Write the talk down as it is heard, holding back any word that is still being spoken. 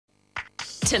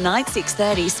Tonight,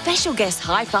 6:30, special guest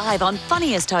High Five on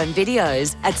Funniest Home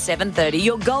Videos. At 7:30,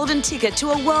 your golden ticket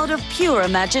to a world of pure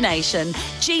imagination.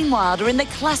 Gene Wilder in the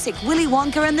classic Willy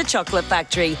Wonka and the Chocolate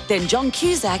Factory. Then John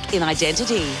Cusack in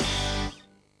Identity.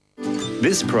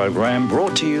 This program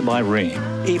brought to you by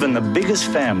Rheem. Even the biggest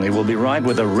family will be right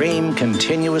with a Rheem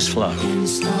continuous flow.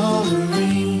 Install the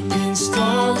Rheem,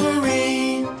 install the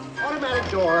Rheem.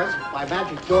 Automatic Doors by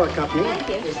Magic Door Company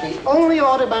is the only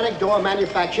automatic door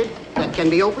manufactured that can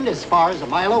be opened as far as a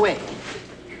mile away.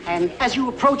 And as you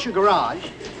approach your garage,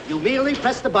 you merely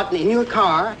press the button in your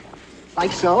car,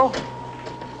 like so,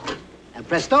 and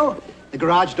presto, the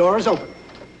garage door is open.